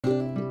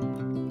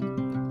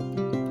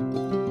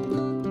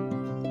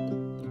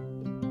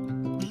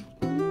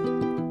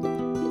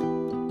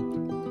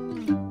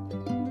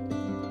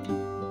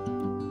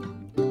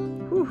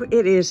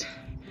It is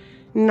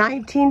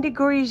 19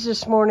 degrees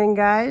this morning,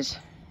 guys.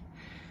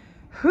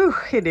 Whew,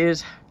 it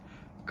is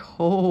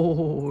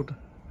cold.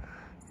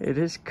 It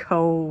is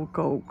cold,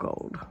 cold,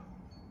 cold.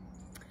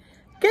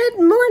 Good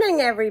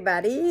morning,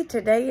 everybody.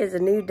 Today is a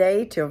new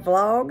day to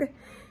vlog.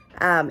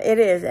 It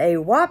is a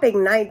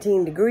whopping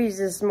 19 degrees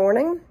this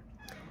morning.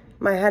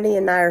 My honey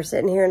and I are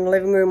sitting here in the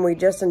living room. We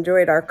just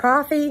enjoyed our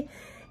coffee,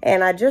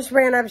 and I just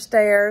ran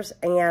upstairs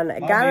and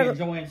got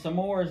enjoying some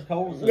more as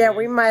cold as it yeah, is.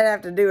 we might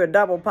have to do a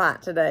double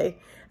pot today.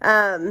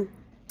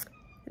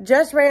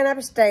 Just ran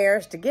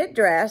upstairs to get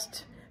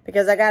dressed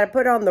because I got to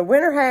put on the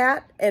winter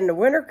hat and the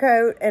winter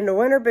coat and the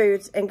winter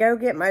boots and go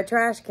get my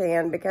trash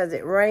can because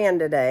it ran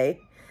today.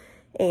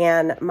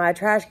 And my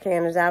trash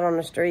can is out on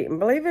the street. And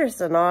believe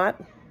it or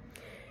not,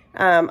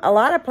 a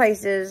lot of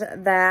places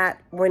that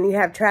when you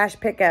have trash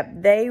pickup,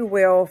 they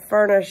will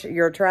furnish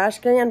your trash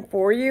can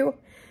for you.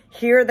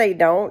 Here they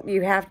don't.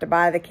 You have to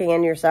buy the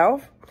can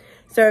yourself.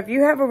 So if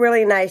you have a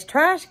really nice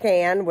trash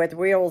can with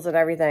wheels and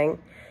everything,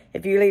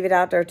 if you leave it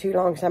out there too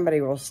long,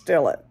 somebody will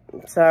steal it.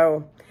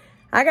 So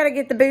I got to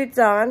get the boots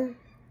on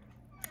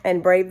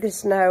and brave the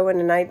snow and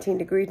the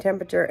 19-degree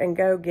temperature and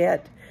go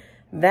get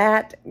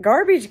that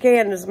garbage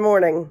can this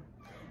morning.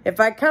 If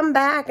I come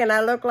back and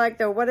I look like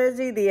the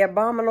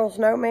abominable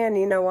snowman,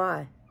 you know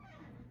why.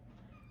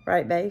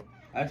 Right, babe?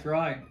 That's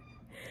right.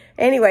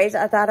 Anyways,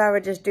 I thought I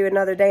would just do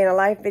another day in a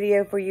life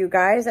video for you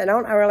guys. I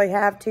don't really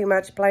have too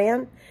much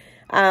planned.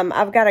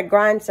 I've got to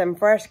grind some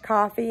fresh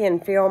coffee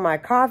and fill my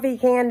coffee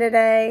can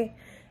today.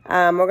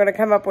 We're going to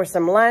come up with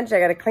some lunch. I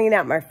got to clean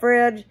out my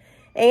fridge.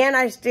 And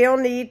I still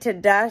need to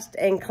dust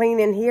and clean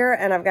in here.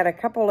 And I've got a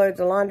couple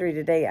loads of laundry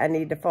today I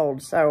need to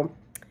fold. So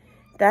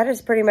that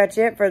is pretty much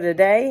it for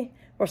today.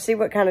 We'll see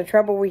what kind of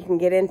trouble we can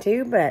get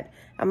into. But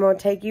I'm going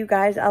to take you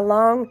guys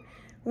along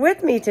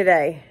with me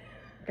today.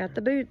 Got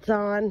the boots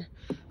on.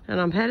 And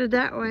I'm headed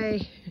that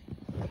way.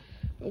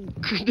 Oh,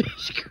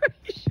 goodness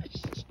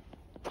gracious.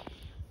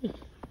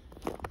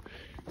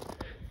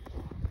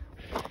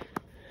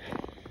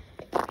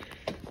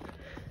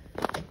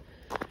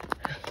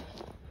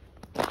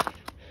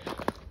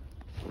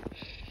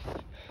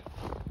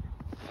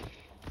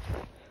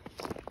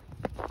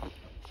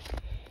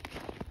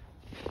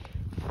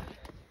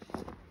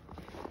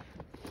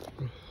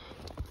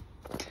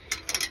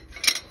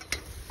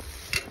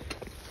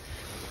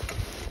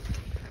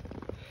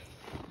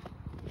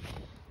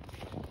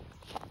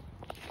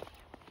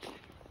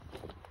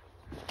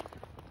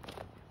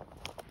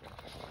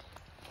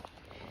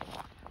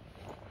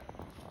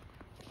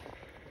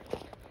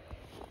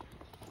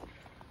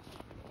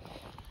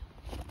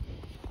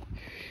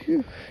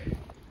 Whew.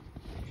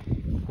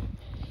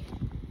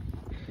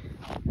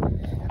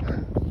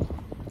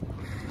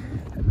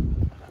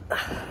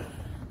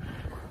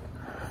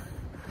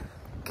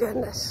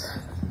 Goodness.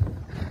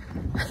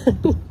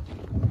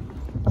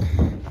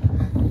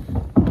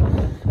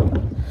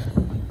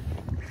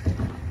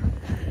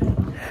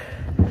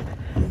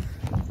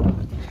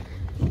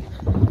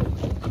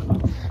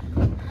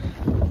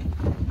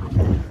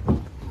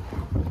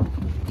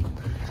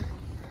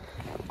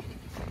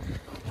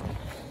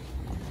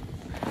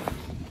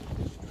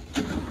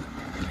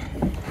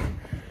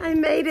 I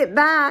made it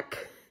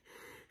back.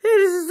 It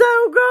is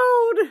so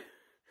cold.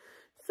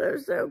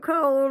 So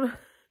cold.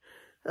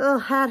 Oh,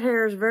 hat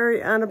hair is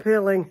very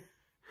unappealing.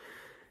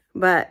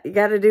 But you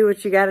got to do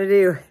what you got to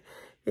do.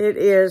 It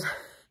is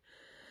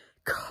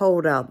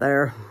cold out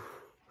there.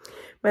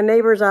 My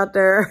neighbor's out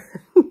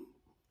there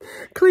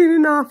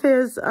cleaning off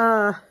his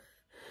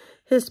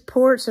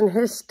porch and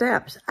his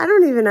steps. I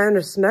don't even own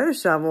a snow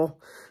shovel.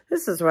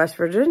 This is West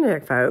Virginia,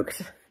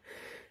 folks.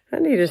 I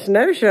need a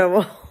snow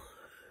shovel.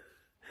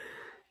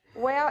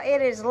 Well,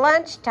 it is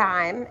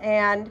lunchtime,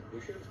 and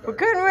we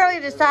couldn't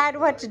really decide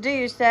what to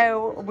do,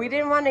 so we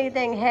didn't want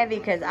anything heavy,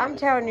 because I'm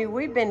telling you,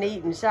 we've been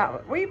eating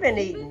something. We've been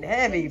eating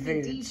heavy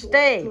food,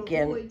 steak,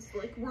 and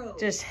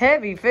just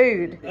heavy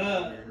food.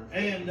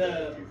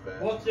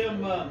 What's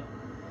them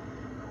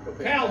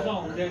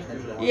calzones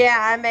yesterday? Yeah,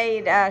 I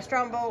made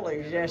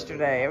strombolis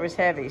yesterday. It was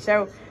heavy.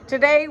 So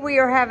today we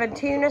are having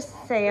tuna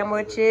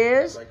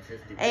sandwiches,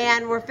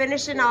 and we're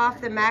finishing off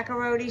the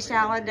macaroni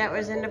salad that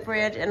was in the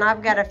fridge, and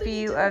I've got a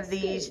few of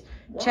these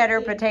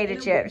cheddar potato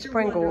chips,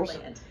 Pringles.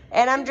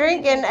 And I'm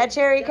drinking a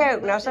cherry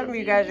Coke. Now, some of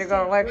you guys are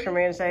going to lecture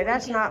me and say,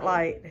 that's not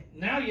light.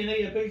 Now you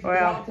need a piece of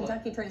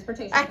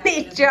chocolate. I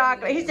need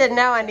chocolate. He said,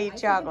 no, I need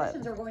chocolate.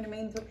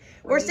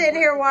 We're sitting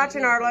here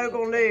watching our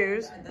local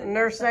news, and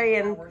they're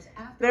saying,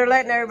 they're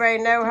letting everybody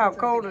know how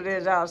cold it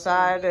is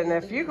outside. And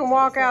if you can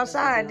walk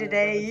outside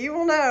today, you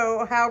will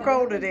know how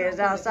cold it is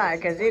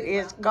outside, because it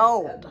is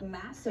cold.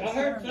 I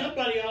heard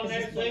somebody on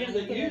there saying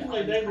that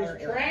usually there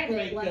was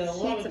traffic, a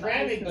lot of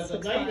traffic, but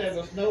today there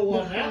was no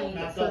one out. And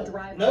I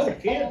thought, no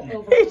kidding.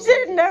 He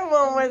said no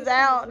one was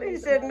out. He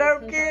said, no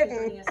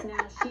kidding.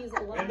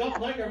 And don't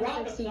think a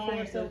rocket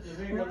scientist is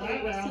even that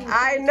out.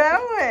 I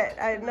know it.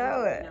 I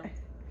know it.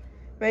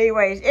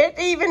 Anyways, it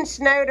even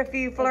snowed a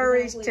few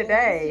flurries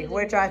today,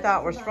 which I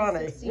thought was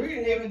funny. We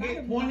didn't even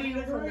get 20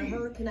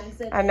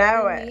 degrees. I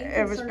know it.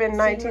 It's been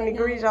 19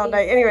 degrees all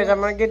day. Anyways, I'm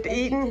going to get to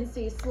eating,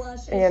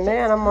 and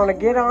then I'm going to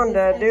get on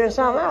to doing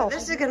something else.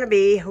 This is going to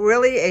be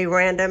really a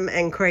random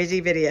and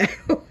crazy video.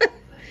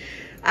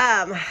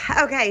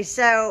 Okay,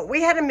 so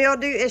we had a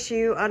mildew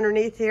issue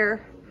underneath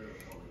here.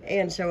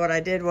 And so what I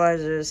did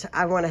was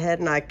I went ahead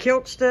and I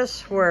quilted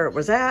this where it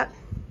was at.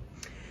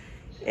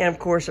 And of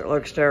course it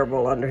looks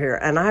terrible under here.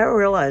 And I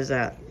realize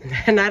that.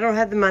 And I don't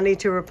have the money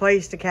to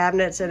replace the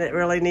cabinets, and it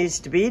really needs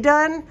to be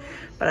done.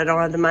 But I don't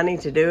have the money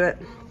to do it.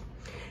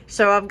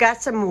 So I've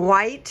got some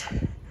white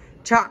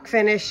chalk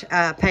finish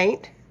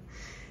paint.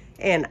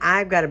 And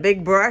I've got a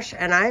big brush,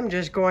 and I'm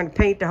just going to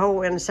paint the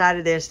whole inside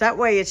of this. That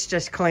way it's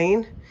just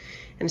clean.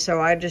 And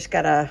so I just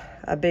got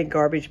a big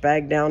garbage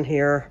bag down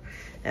here.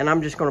 And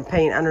I'm just going to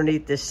paint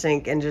underneath this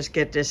sink and just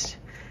get this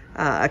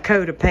a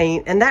coat of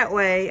paint. And that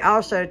way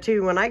also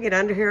too, when I get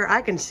under here,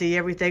 I can see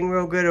everything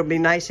real good. It'll be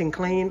nice and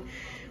clean.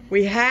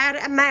 We had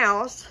a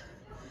mouse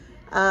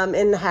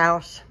in the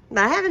house.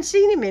 I haven't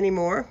seen him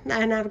anymore,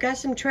 and I've got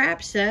some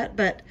traps set,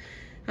 but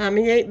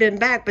he ain't been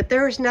back. But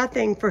there's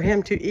nothing for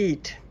him to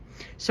eat,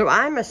 so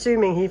I'm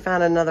assuming he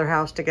found another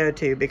house to go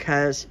to,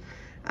 because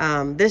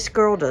this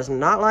girl does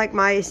not like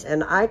mice,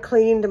 and I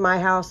cleaned my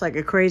house like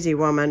a crazy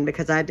woman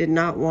because I did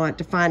not want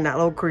to find that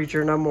little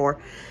creature no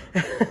more.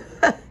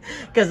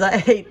 Because I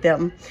hate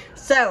them.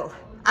 So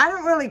I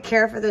don't really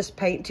care for this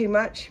paint too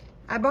much.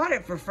 I bought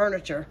it for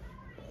furniture.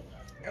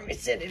 Let me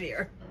sit it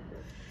here.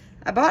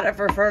 I bought it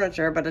for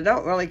furniture, but I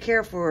don't really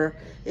care for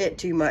it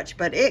too much.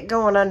 But it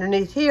going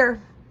underneath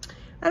here,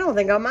 I don't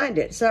think I'll mind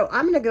it. So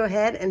I'm going to go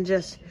ahead and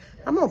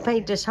I'm going to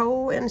paint this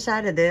whole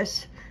inside of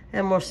this,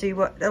 and we'll see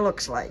what it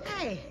looks like.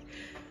 Hey,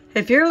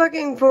 if you're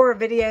looking for a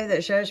video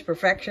that shows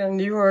perfection,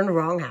 you are in the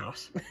wrong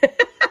house.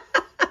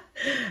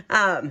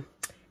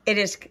 It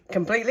is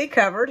completely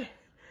covered.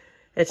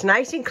 It's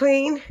nice and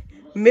clean.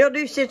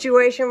 Mildew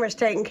situation was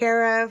taken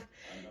care of,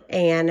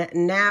 and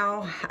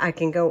now I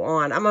can go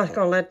on. I'm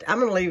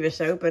gonna leave this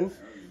open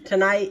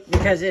tonight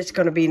because it's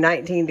gonna be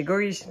 19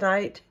 degrees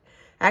tonight.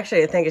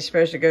 Actually, I think it's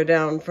supposed to go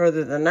down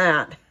further than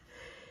that.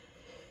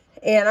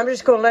 And I'm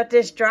just gonna let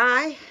this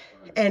dry,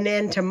 and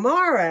then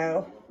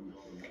tomorrow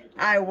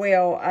I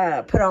will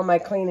put all my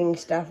cleaning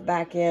stuff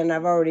back in.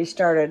 I've already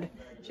started,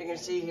 as you can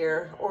see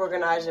here,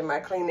 organizing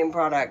my cleaning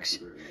products.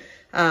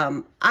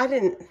 I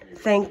didn't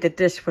think that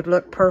this would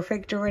look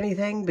perfect or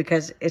anything,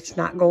 because it's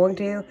not going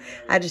to.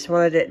 I just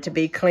wanted it to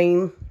be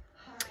clean,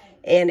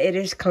 and it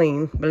is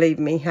clean, believe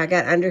me. I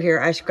got under here,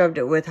 I scrubbed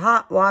it with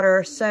hot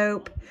water,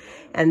 soap,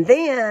 and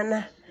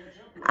then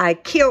I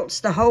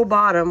quilted the whole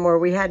bottom where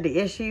we had the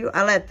issue.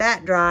 I let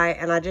that dry,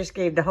 and I just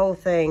gave the whole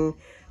thing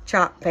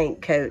chalk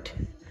paint coat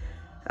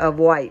of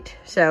white.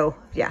 So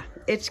yeah,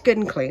 it's good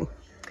and clean,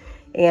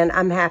 and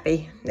I'm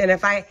happy. And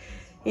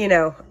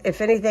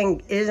if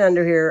anything is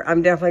under here,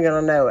 I'm definitely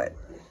going to know it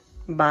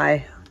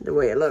by the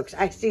way it looks.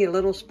 I see a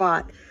little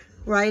spot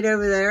right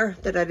over there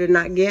that I did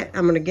not get.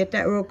 I'm going to get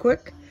that real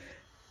quick.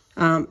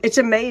 It's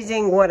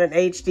amazing what an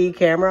HD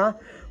camera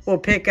will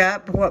pick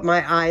up what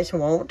my eyes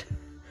won't.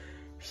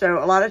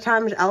 So a lot of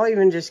times I'll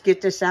even just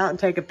get this out and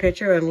take a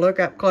picture and look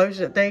up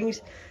close at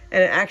things,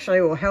 and it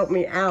actually will help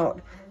me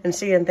out in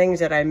seeing things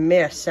that I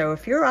miss. So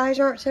if your eyes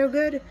aren't so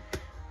good,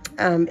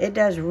 it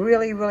does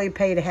really, really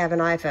pay to have an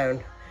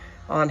iPhone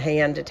on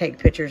hand to take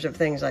pictures of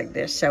things like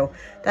this. So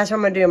that's what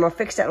I'm gonna do. I'm gonna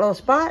fix that little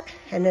spot,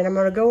 and then I'm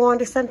gonna go on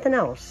to something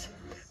else.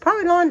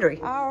 Probably laundry.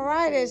 All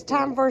right, it's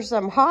time for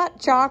some hot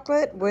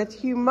chocolate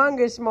with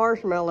humongous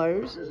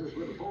marshmallows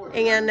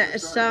and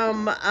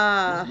some, what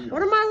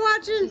am I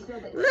watching?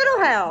 Little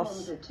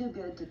House.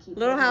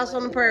 Little House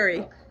on the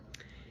Prairie.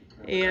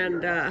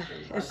 And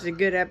this is a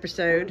good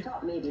episode.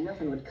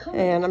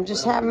 And I'm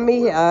just having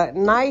me a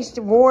nice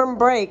warm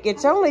break.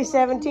 It's only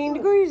 17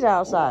 degrees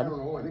outside.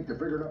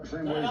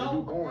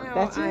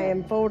 I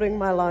am folding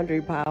my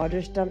laundry pile. I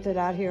just dumped it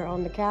out here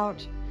on the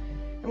couch.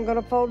 I'm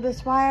gonna fold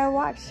this while I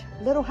watch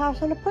Little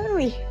House on the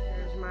Prairie.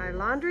 There's my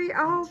laundry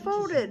all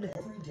folded.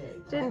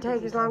 Didn't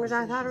take as long as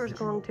I thought it was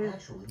going to.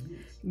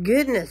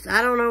 Goodness,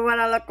 I don't know what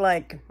I look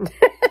like.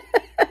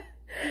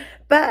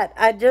 But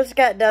I just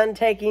got done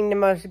taking the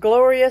most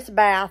glorious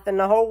bath in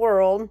the whole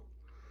world.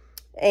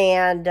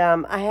 And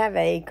I have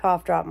a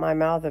cough drop in my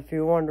mouth, if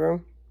you're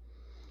wondering.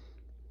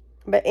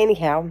 But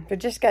anyhow, I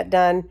just got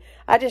done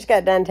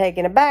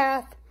taking a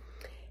bath.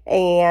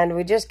 And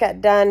we just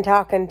got done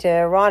talking to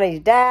Ronnie's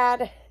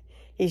dad.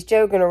 He's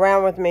joking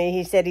around with me.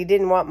 He said he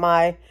didn't want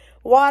my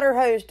water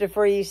hose to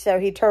freeze, so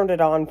he turned it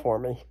on for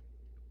me.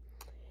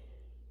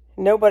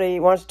 Nobody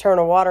wants to turn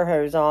a water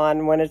hose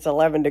on when it's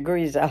 11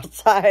 degrees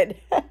outside.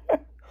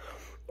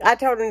 I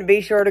told him to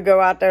be sure to go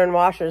out there and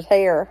wash his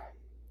hair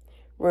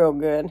real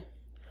good.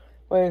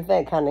 What do you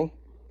think, honey?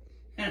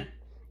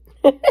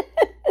 But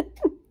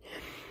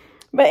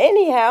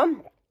anyhow,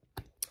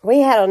 we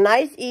had a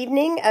nice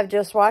evening of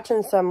just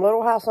watching some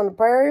Little House on the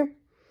Prairie.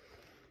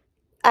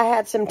 I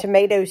had some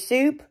tomato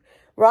soup.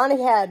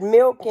 Ronnie had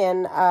milk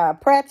and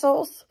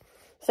pretzels.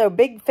 So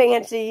big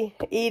fancy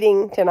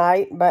eating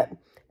tonight, but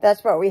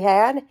that's what we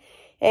had.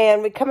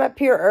 And we come up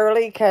here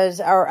early because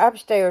our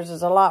upstairs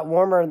is a lot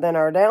warmer than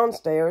our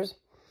downstairs.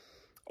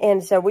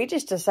 And so we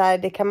just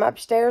decided to come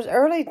upstairs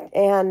early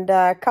and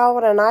call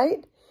it a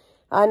night.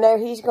 I know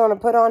he's going to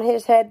put on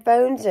his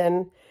headphones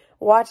and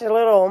watch a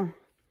little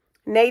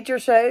nature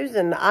shows.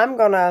 And I'm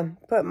going to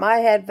put my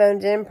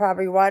headphones in,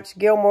 probably watch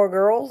Gilmore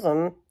Girls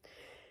and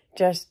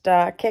just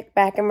kick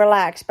back and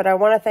relax. But I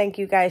want to thank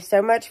you guys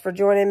so much for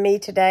joining me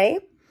today.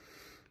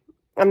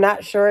 I'm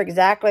not sure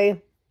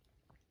exactly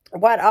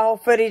what all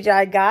footage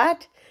I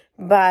got,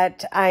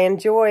 but I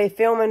enjoy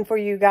filming for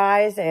you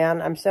guys,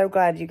 and I'm so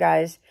glad you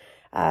guys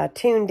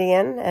tuned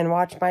in and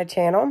watched my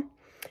channel.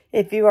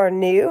 If you are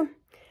new,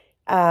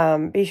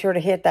 be sure to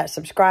hit that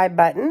subscribe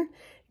button.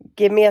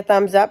 Give me a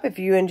thumbs up if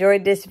you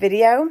enjoyed this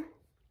video,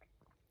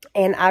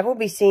 and I will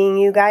be seeing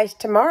you guys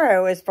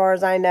tomorrow as far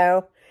as I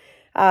know.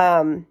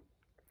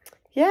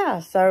 Yeah,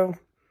 so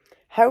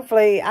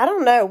hopefully, I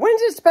don't know,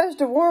 when's it supposed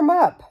to warm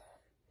up?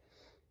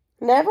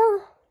 Never?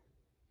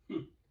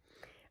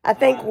 I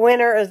think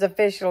winter is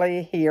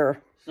officially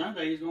here.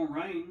 Sunday is gonna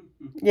rain.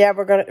 Yeah,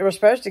 we're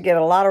supposed to get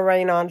a lot of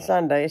rain on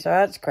Sunday, so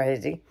that's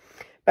crazy.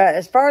 But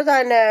as far as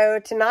I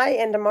know, tonight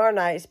and tomorrow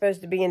night is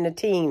supposed to be in the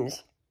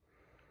teens.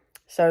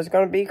 So it's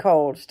going to be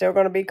cold. Still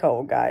going to be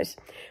cold, guys.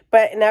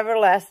 But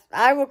nevertheless,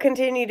 I will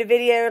continue to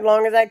video as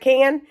long as I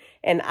can,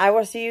 and I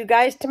will see you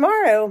guys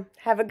tomorrow.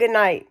 Have a good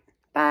night.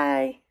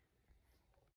 Bye.